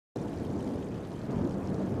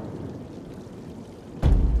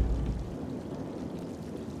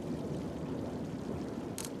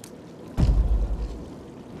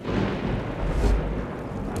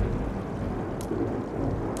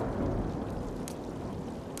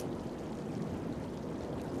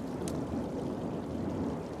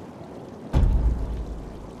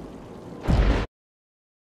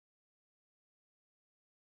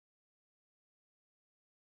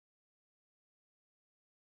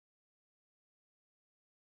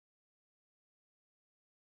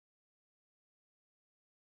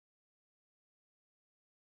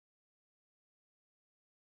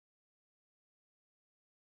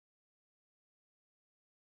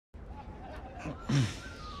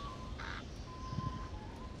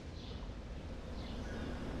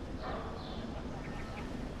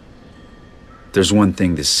There's one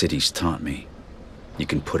thing this city's taught me. You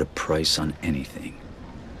can put a price on anything.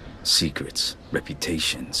 Secrets,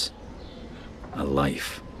 reputations, a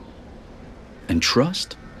life. And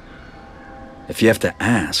trust? If you have to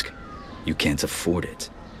ask, you can't afford it.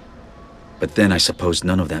 But then I suppose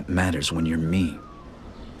none of that matters when you're me.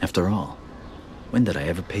 After all, when did I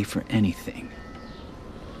ever pay for anything?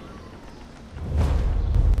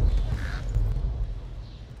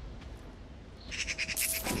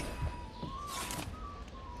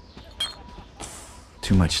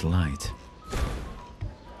 Too much light.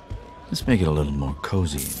 Let's make it a little more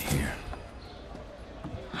cozy in here.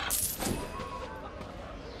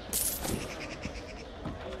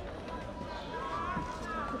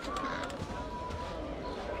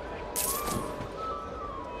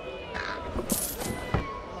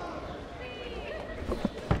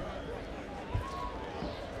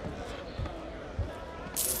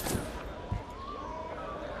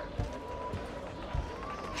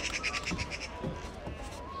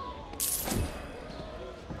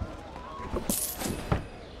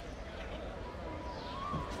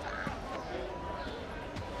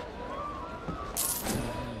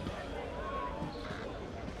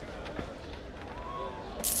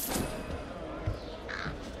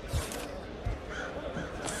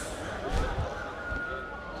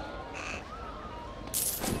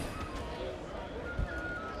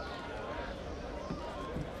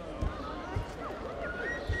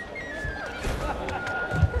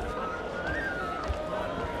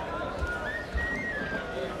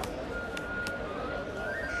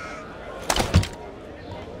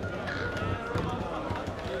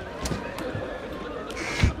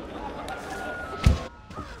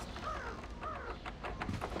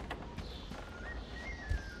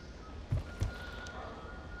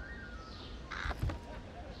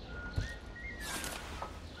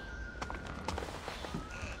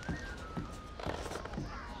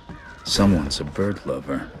 Someone's a bird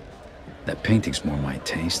lover. That painting's more my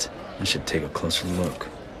taste. I should take a closer look.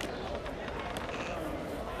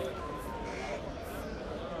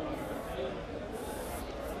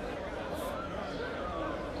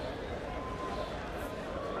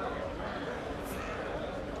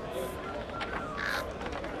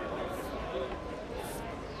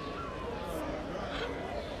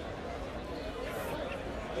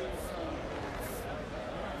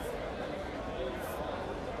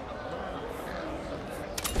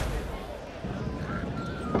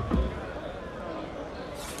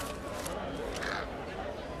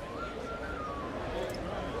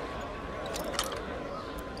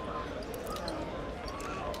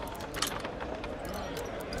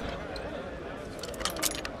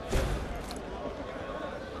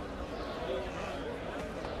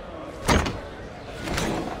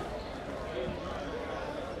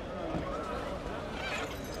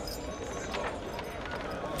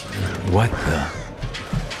 What the?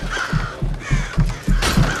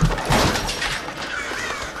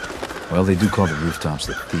 Well, they do call the rooftops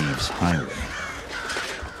the Thieves' Highway.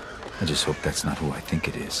 I just hope that's not who I think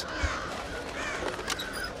it is.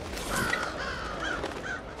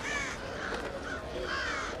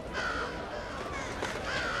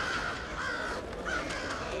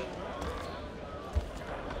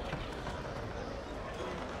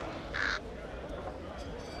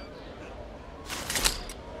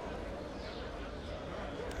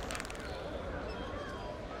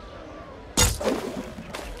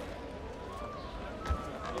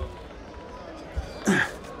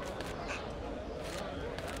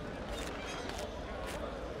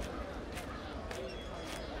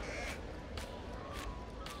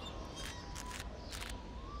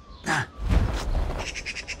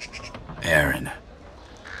 Aaron.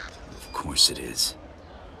 Of course it is.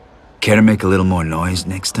 Care to make a little more noise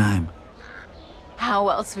next time? How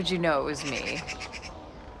else would you know it was me?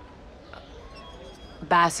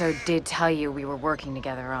 Basso did tell you we were working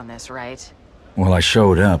together on this, right? Well, I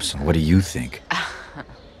showed up, so what do you think?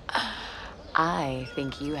 I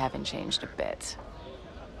think you haven't changed a bit.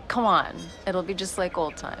 Come on, it'll be just like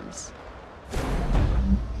old times.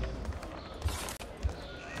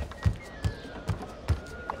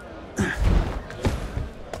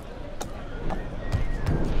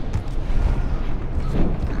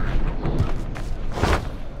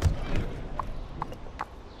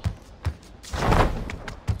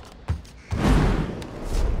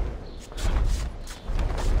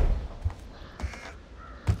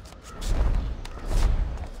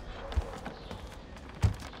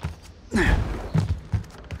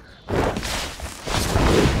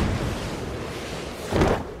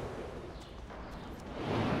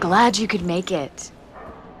 Glad you could make it.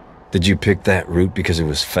 Did you pick that route because it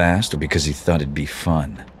was fast or because you thought it'd be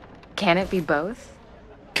fun? Can it be both?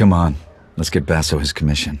 Come on, let's get Basso his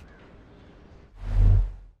commission.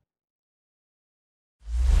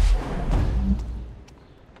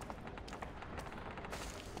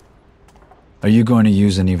 Are you going to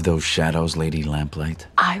use any of those shadows, Lady Lamplight?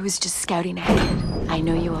 I was just scouting ahead. I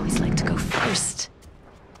know you always like to go first.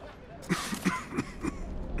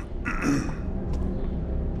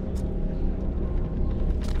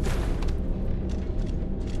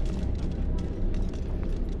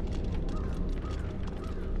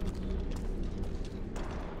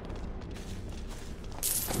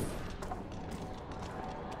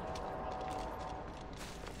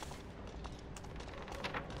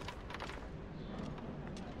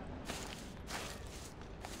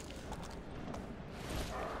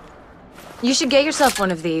 You should get yourself one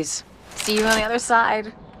of these. See you on the other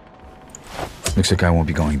side. Looks like I won't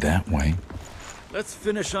be going that way. Let's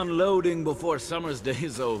finish unloading before summer's day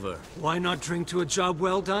is over. Why not drink to a job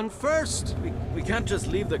well done first? We can't just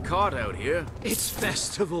leave the cart out here. It's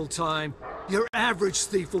festival time. Your average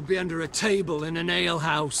thief will be under a table in an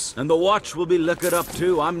alehouse. And the watch will be liquored up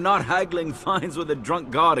too. I'm not haggling fines with a drunk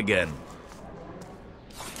god again.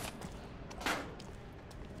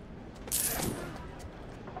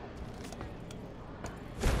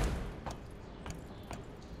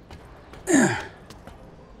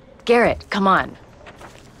 Garrett, come on.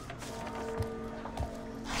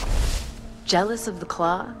 Jealous of the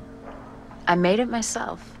claw? I made it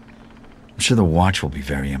myself. I'm sure the Watch will be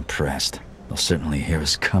very impressed. They'll certainly hear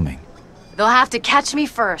us coming. They'll have to catch me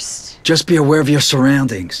first. Just be aware of your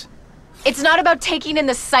surroundings. It's not about taking in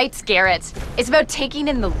the sights, Garrett. It's about taking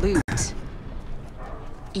in the loot.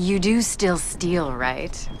 You do still steal,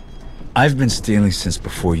 right? I've been stealing since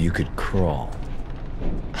before you could crawl.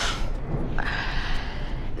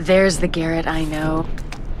 There's the Garrett I know.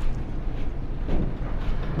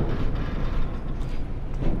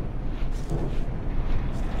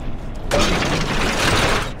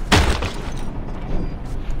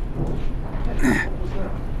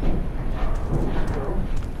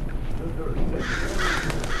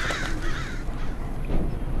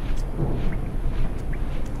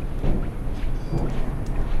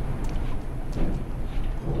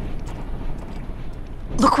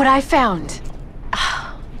 Look what I found.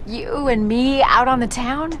 You and me out on the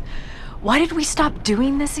town? Why did we stop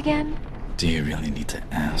doing this again? Do you really need to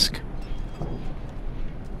ask?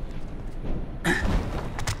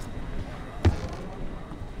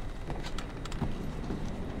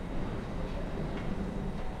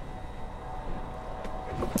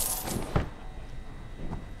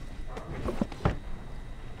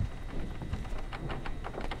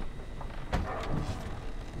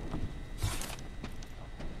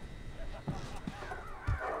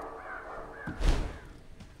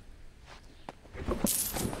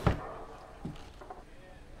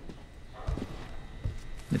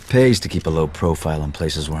 It pays to keep a low profile in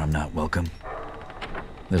places where I'm not welcome.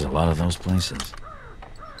 There's a lot of those places.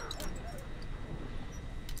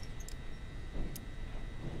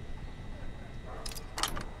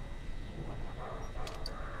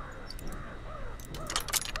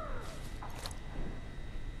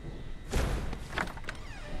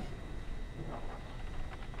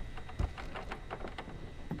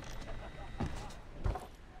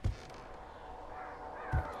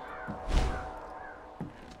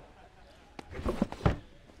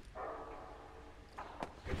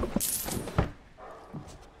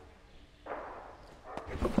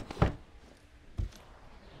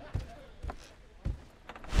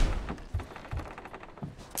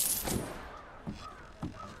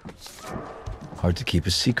 Hard to keep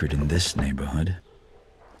a secret in this neighborhood.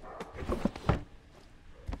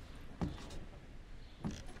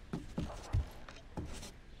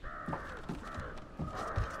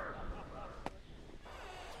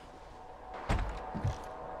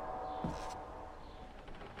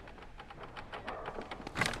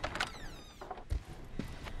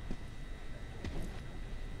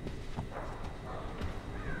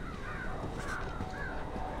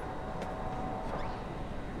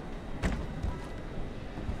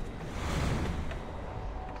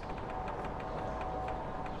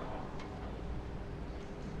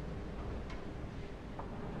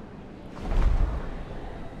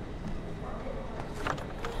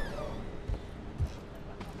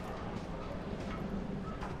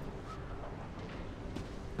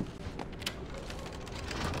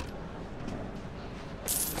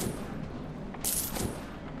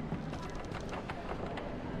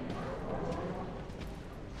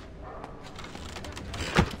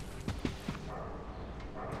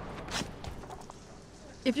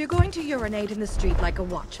 If you're going to urinate in the street like a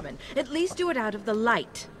watchman, at least do it out of the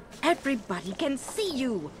light. Everybody can see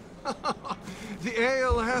you. The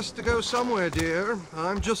ale has to go somewhere, dear.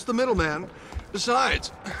 I'm just the middleman.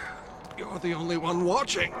 Besides, you're the only one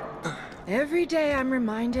watching. Every day I'm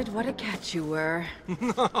reminded what a catch you were.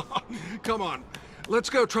 Come on,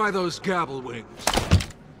 let's go try those gabble wings.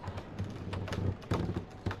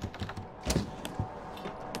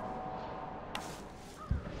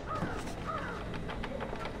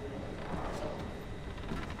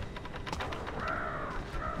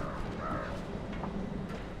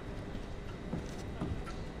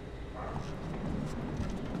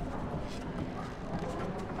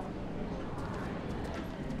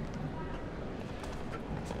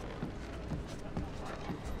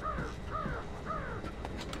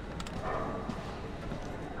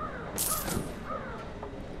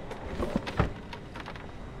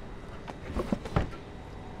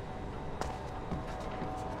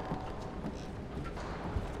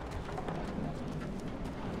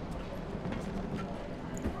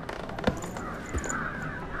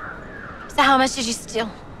 So how much did you steal?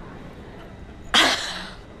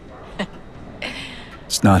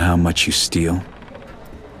 It's not how much you steal.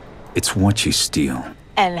 It's what you steal.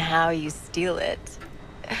 And how you steal it.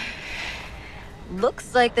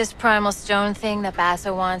 Looks like this primal stone thing that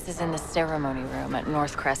Basso wants is in the ceremony room at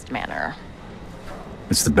Northcrest Manor.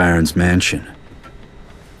 It's the Baron's mansion.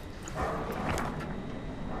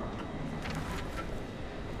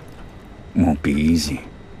 Won't be easy.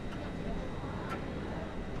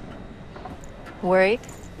 Worried?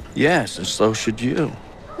 Yes, and so should you.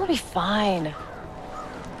 We'll be fine.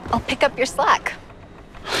 I'll pick up your slack.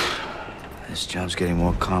 This job's getting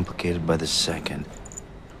more complicated by the second.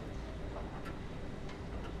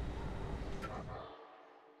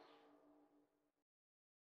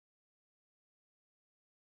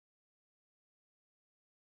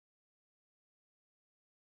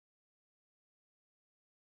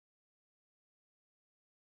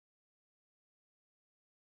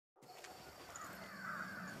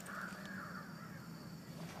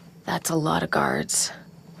 That's a lot of guards.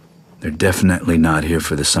 They're definitely not here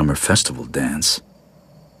for the summer festival dance.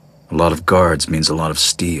 A lot of guards means a lot of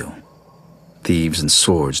steel. Thieves and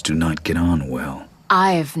swords do not get on well.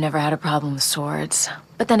 I've never had a problem with swords.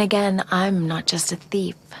 But then again, I'm not just a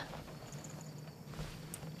thief.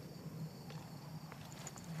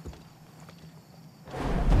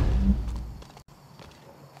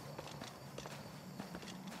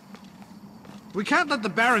 We can't let the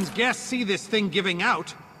Baron's guests see this thing giving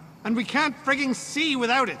out. And we can't frigging see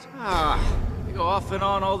without it. You go off and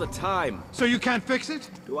on all the time. So you can't fix it?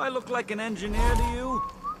 Do I look like an engineer to you?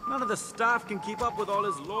 None of the staff can keep up with all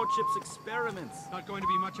his lordship's experiments. Not going to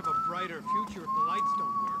be much of a brighter future if the lights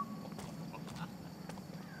don't work.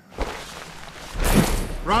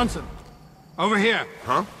 Ronson, over here.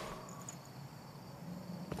 Huh?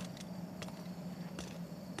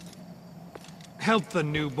 Help the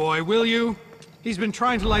new boy, will you? He's been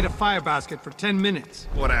trying to light a fire basket for 10 minutes.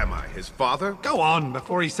 What am I, his father? Go on,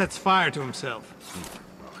 before he sets fire to himself.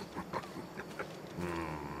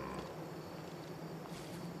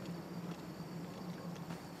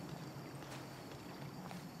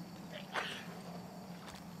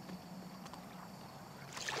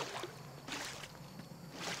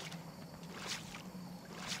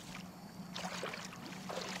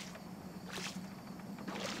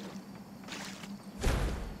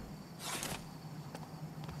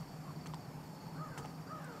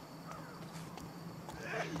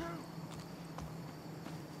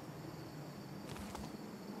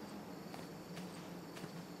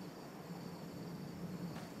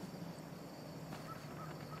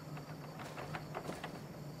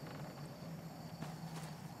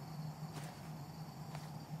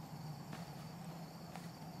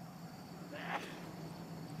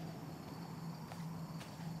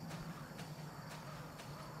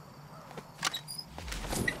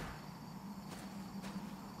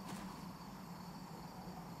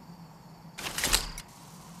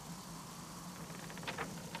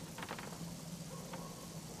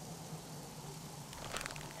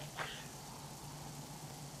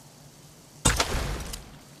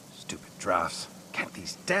 Drafts. Can't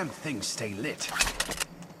these damn things stay lit?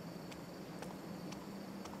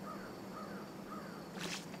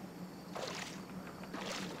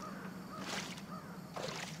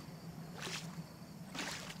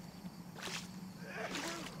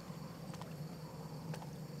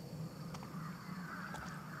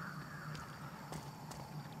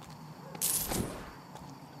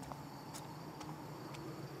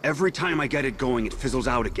 Every time I get it going, it fizzles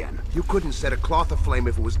out again. You couldn't set a cloth aflame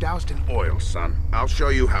if it was doused in oil, son. I'll show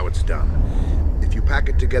you how it's done. If you pack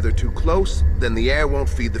it together too close, then the air won't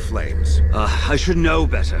feed the flames. I should know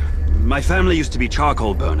better. My family used to be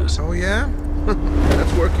charcoal burners. Oh, yeah?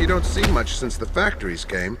 That's work you don't see much since the factories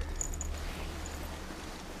came.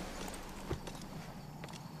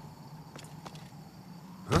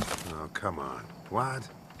 Huh? Oh, come on. What?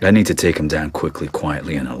 I need to take him down quickly,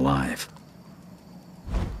 quietly, and alive.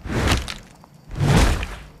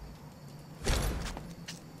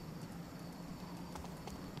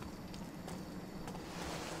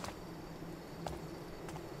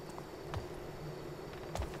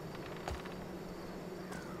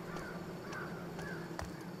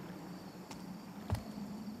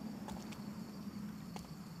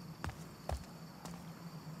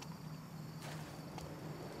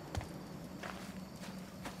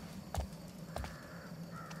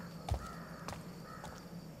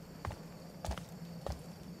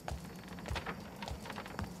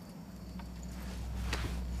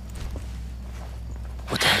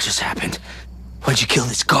 What the hell just happened? Why'd you kill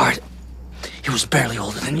this guard? He was barely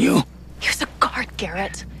older than you. He was a guard,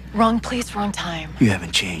 Garrett. Wrong place, wrong time. You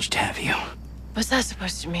haven't changed, have you? What's that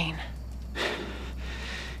supposed to mean?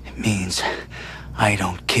 It means I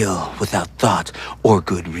don't kill without thought or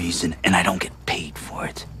good reason, and I don't get paid for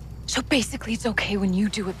it. So basically it's okay when you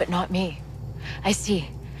do it, but not me. I see.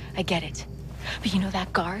 I get it. But you know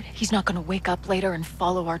that guard? He's not gonna wake up later and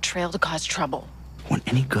follow our trail to cause trouble. When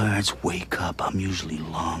any guards wake up, I'm usually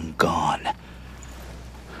long gone.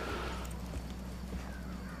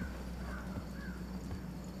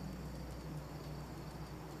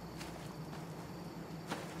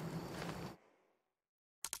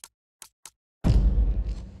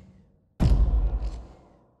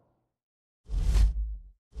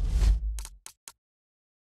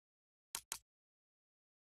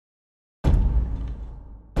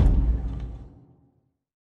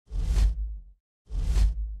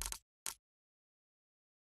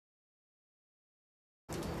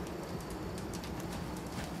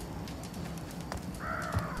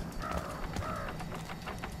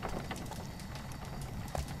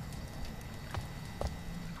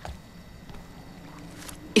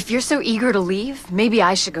 If you're so eager to leave, maybe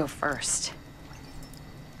I should go first.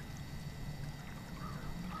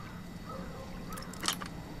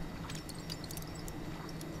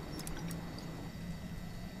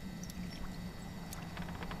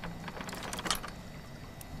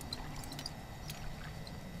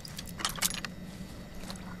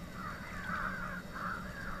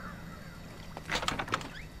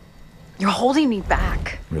 You're holding me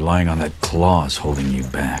back. Relying on that claw's holding you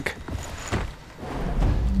back.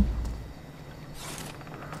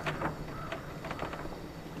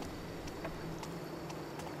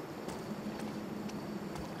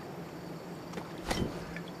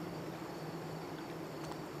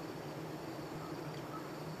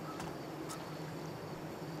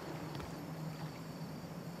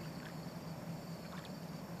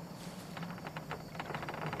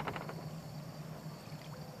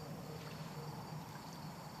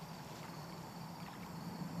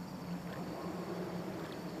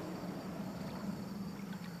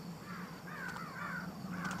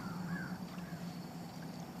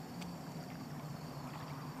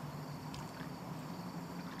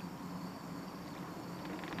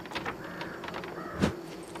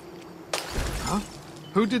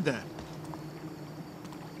 Who did that?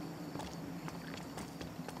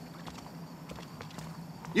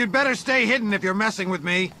 You'd better stay hidden if you're messing with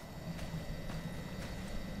me.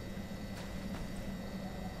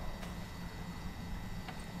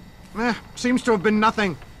 Seems to have been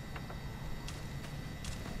nothing.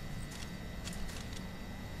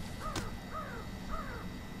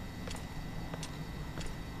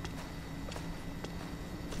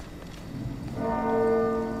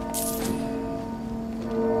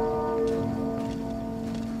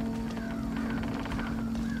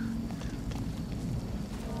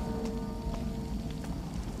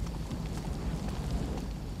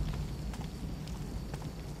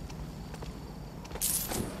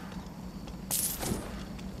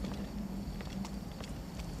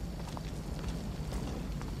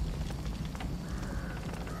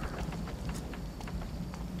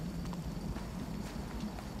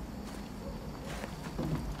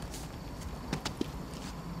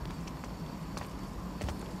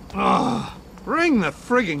 Ugh, ring the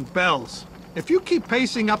frigging bells. If you keep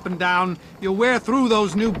pacing up and down, you'll wear through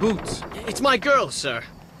those new boots. It's my girl, sir.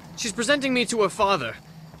 She's presenting me to her father.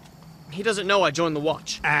 He doesn't know I joined the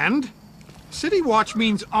Watch. And? City Watch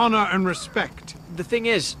means honor and respect. The thing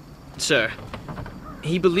is, sir,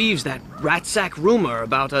 he believes that rat-sack rumor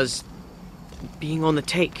about us being on the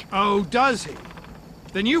take. Oh, does he?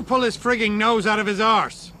 Then you pull his frigging nose out of his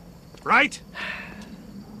arse, right?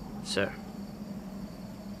 sir.